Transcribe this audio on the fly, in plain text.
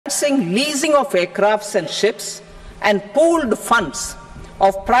enhancing leasing of aircrafts and ships, and pooled funds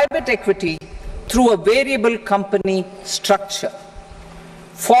of private equity through a variable company structure.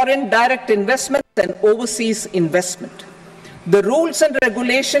 Foreign direct investments and overseas investment. The rules and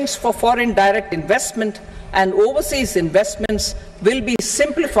regulations for foreign direct investment and overseas investments will be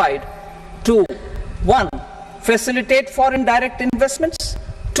simplified to 1. Facilitate foreign direct investments,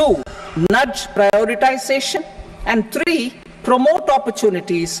 2. Nudge prioritization, and 3. Promote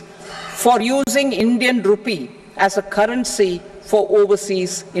opportunities for using Indian rupee as a currency for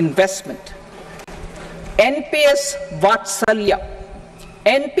overseas investment. NPS Vatsalya.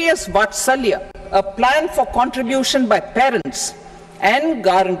 NPS Vatsalya, a plan for contribution by parents and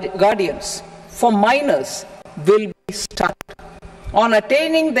guardians for minors, will be started. On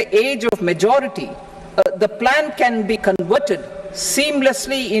attaining the age of majority, the plan can be converted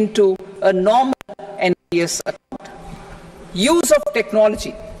seamlessly into a normal NPS account. Use of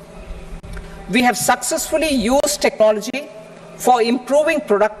technology. We have successfully used technology for improving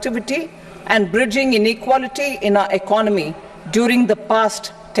productivity and bridging inequality in our economy during the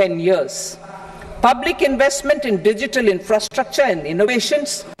past 10 years. Public investment in digital infrastructure and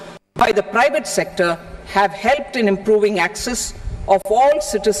innovations by the private sector have helped in improving access of all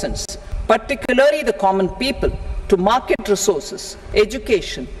citizens, particularly the common people, to market resources,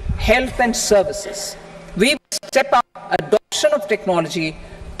 education, health and services. We will step up adoption of technology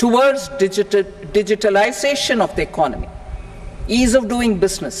towards digitalization of the economy. Ease of doing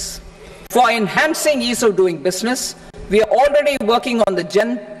business. For enhancing ease of doing business, we are already working on the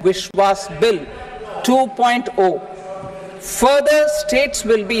Jan Vishwas Bill 2.0. Further, states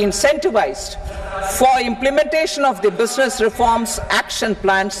will be incentivized for implementation of the business reforms, action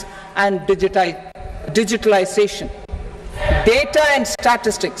plans and digitalization. Data and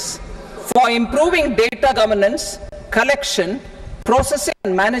statistics. For improving data governance, collection, processing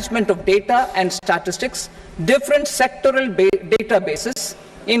and management of data and statistics, different sectoral databases,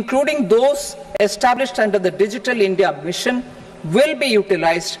 including those established under the Digital India Mission, will be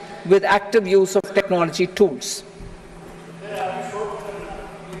utilized with active use of technology tools.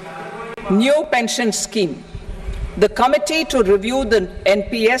 New pension scheme. The committee to review the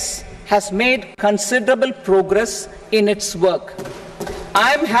NPS has made considerable progress in its work.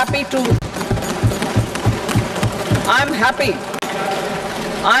 I am happy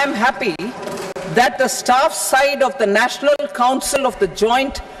that the staff side of the National Council of the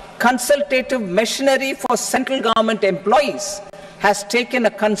Joint Consultative Machinery for Central Government Employees has taken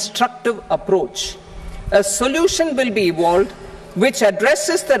a constructive approach. A solution will be evolved which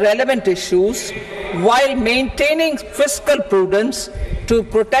addresses the relevant issues while maintaining fiscal prudence to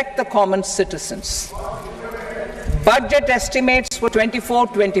protect the common citizens. Budget estimates for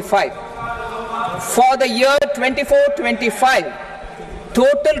 24-25. For the year 24-25,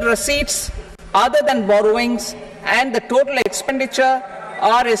 total receipts other than borrowings and the total expenditure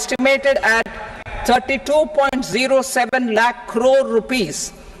are estimated at 32.07 lakh crore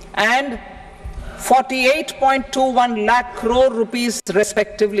rupees and 48.21 lakh crore rupees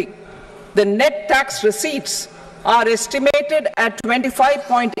respectively. The net tax receipts are estimated at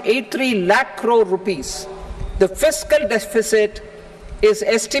 25.83 lakh crore rupees. The fiscal deficit is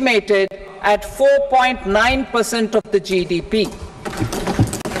estimated at 4.9% of the GDP.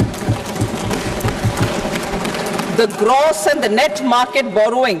 The gross and the net market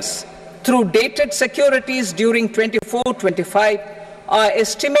borrowings through dated securities during 24-25 are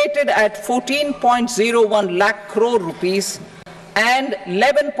estimated at 14.01 lakh crore rupees and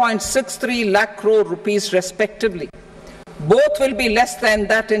 11.63 lakh crore rupees respectively. Both will be less than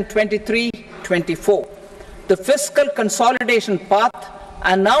that in 23-24. The fiscal consolidation path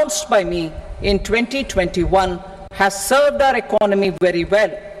announced by me in 2021 has served our economy very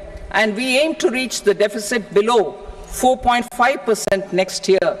well, and we aim to reach the deficit below 4.5% next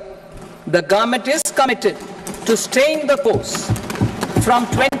year. The government is committed to staying the course. From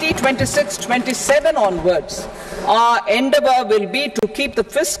 2026-27 onwards, our endeavor will be to keep the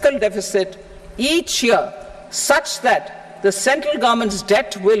fiscal deficit each year such that the central government's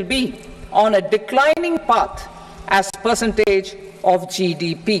debt will be on a declining path as percentage of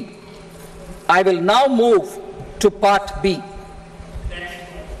GDP. I will now move to Part B.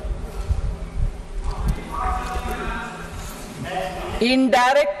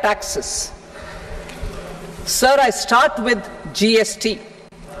 Indirect taxes. Sir, I start with GST.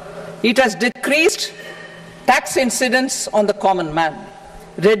 It has decreased tax incidence on the common man,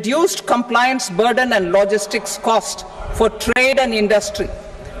 reduced compliance burden and logistics cost for trade and industry,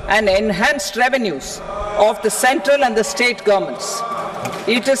 and enhanced revenues of the central and the state governments.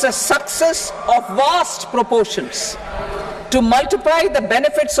 It is a success of vast proportions. To multiply the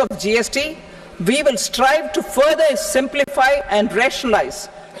benefits of GST, we will strive to further simplify and rationalize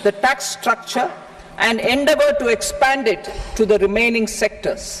the tax structure and endeavor to expand it to the remaining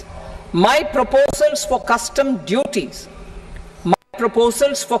sectors. My proposals for customs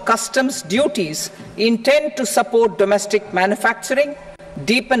duties intend to support domestic manufacturing,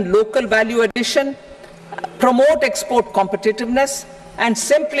 deepen local value addition, promote export competitiveness, and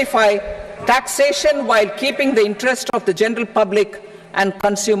simplify taxation while keeping the interest of the general public and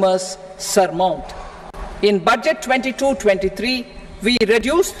consumers surmount. In Budget 22-23, we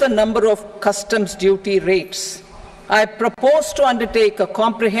reduced the number of customs duty rates. I propose to undertake a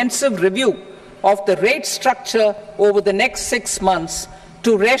comprehensive review of the rate structure over the next 6 months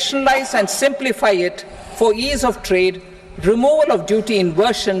to rationalize and simplify it for ease of trade, removal of duty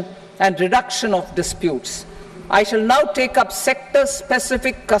inversion, and reduction of disputes. I shall now take up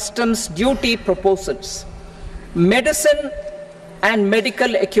sector-specific customs duty proposals. Medicine and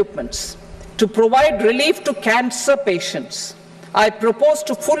medical equipments. To provide relief to cancer patients, I propose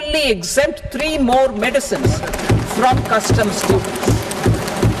to fully exempt 3 more medicines from customs duties.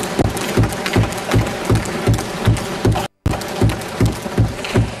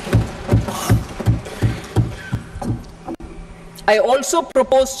 I also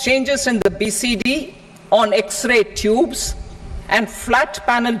propose changes in the BCD on X-ray tubes and flat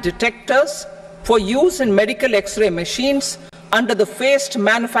panel detectors for use in medical X-ray machines under the phased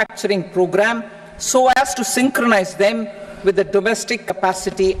manufacturing program so as to synchronize them with the domestic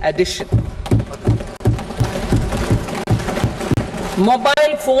capacity addition.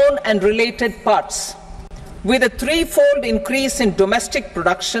 Mobile phone and related parts. With a 3-fold increase in domestic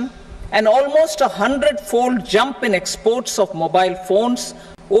production and almost a 100-fold jump in exports of mobile phones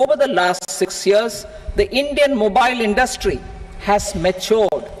over the last 6 years, the Indian mobile industry has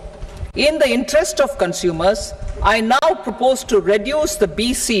matured. In the interest of consumers, I now propose to reduce the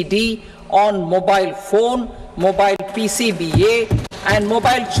BCD on mobile phone, mobile PCBA, and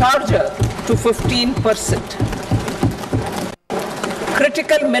mobile charger to 15%.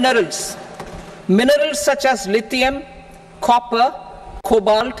 Critical minerals. Minerals such as lithium, copper,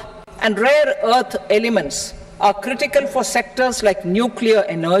 cobalt, and rare earth elements are critical for sectors like nuclear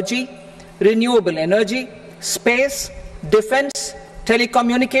energy, renewable energy, space, defense,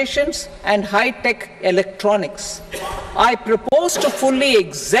 telecommunications, and high-tech electronics. I propose to fully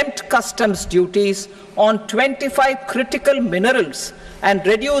exempt customs duties on 25 critical minerals and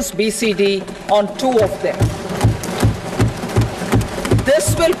reduce BCD on 2 of them.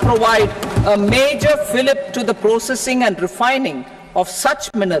 This will provide a major fillip to the processing and refining of such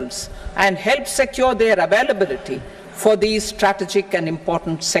minerals and help secure their availability for these strategic and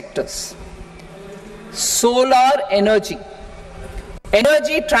important sectors. Solar energy.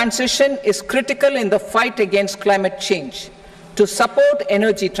 Energy transition is critical in the fight against climate change. To support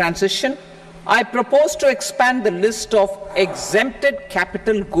energy transition, I propose to expand the list of exempted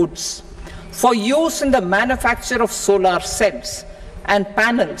capital goods for use in the manufacture of solar cells and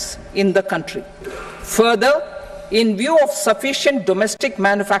panels in the country. Further, in view of sufficient domestic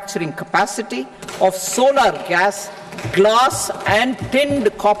manufacturing capacity of solar gas, glass, and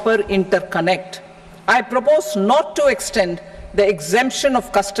tinned copper interconnect, I propose not to extend the exemption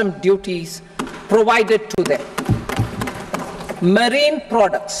of custom duties provided to them. Marine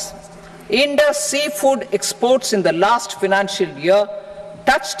products. India's seafood exports in the last financial year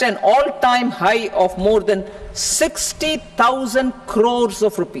touched an all-time high of more than 60,000 crores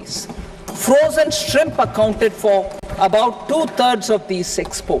of rupees. Frozen shrimp accounted for about 2/3 of these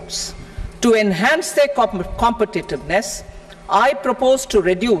exports. To enhance their competitiveness, I propose to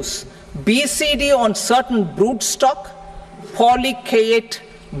reduce BCD on certain broodstock, polychaete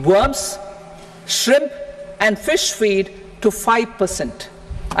worms, shrimp, and fish feed to 5%.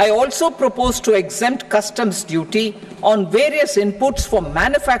 I also propose to exempt customs duty on various inputs for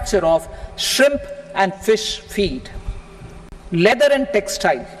manufacture of shrimp and fish feed. Leather and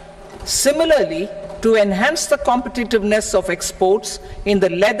textile. Similarly, to enhance the competitiveness of exports in the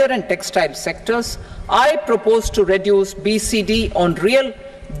leather and textile sectors, I propose to reduce BCD on real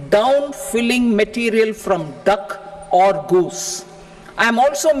down-filling material from duck or goose. I am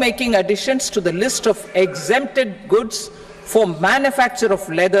also making additions to the list of exempted goods for manufacture of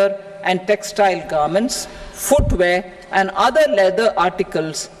leather and textile garments, footwear, and other leather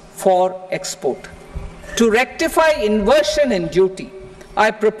articles for export. To rectify inversion in duty,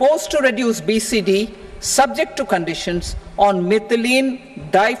 I propose to reduce BCD subject to conditions on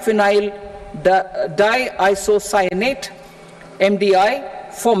methylene diphenyl diisocyanate MDI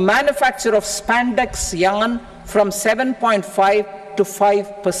for manufacture of spandex yarn from 7.5 to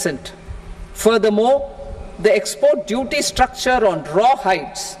 5%. Furthermore, the export duty structure on raw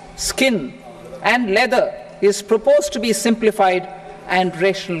hides, skin, and leather is proposed to be simplified and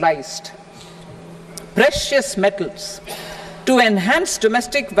rationalized. Precious metals. To enhance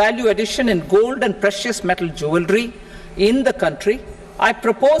domestic value addition in gold and precious metal jewelry in the country, I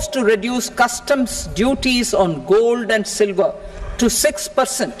propose to reduce customs duties on gold and silver to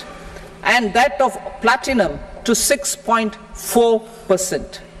 6% and that of platinum to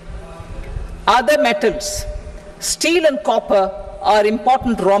 6.4%. Other metals, steel and copper are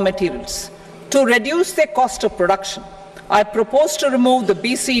important raw materials. To reduce their cost of production, I propose to remove the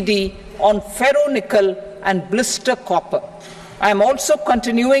BCD on ferronickel and blister copper. I am also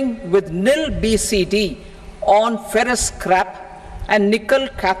continuing with nil BCD on ferrous scrap and nickel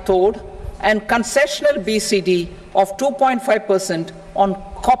cathode and concessional BCD of 2.5% on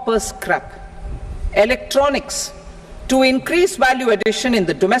copper scrap. Electronics. To increase value addition in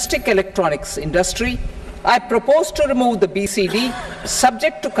the domestic electronics industry, I propose to remove the BCD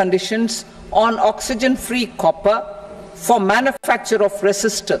subject to conditions on oxygen-free copper for manufacture of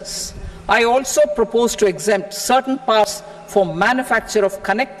resistors. I also propose to exempt certain parts for manufacture of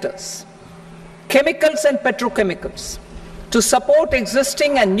connectors. Chemicals and petrochemicals. To support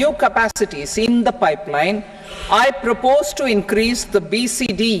existing and new capacities in the pipeline, I propose to increase the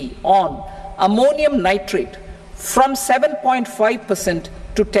BCD on ammonium nitrate from 7.5%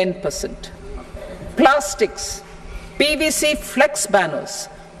 to 10%. Plastics. PVC flex banners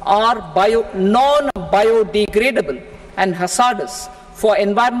are non-biodegradable and hazardous for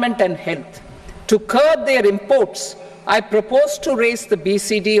environment and health. To curb their imports, I propose to raise the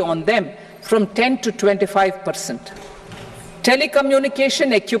BCD on them from 10 to 25%.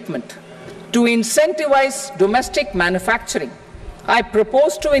 Telecommunication equipment. To incentivize domestic manufacturing, I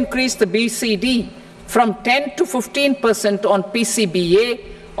propose to increase the BCD from 10 to 15% on PCBA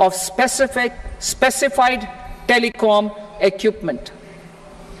of specified telecom equipment.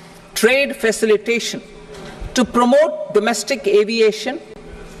 Trade facilitation. To promote domestic aviation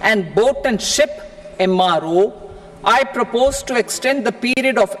and boat and ship MRO, I propose to extend the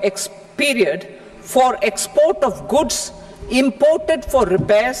period for export of goods imported for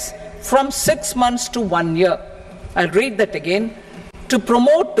repairs from 6 months to 1 year. I'll read that again. To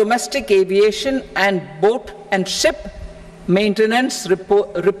promote domestic aviation and boat and ship maintenance,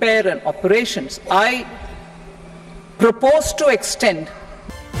 repair and operations, I propose to extend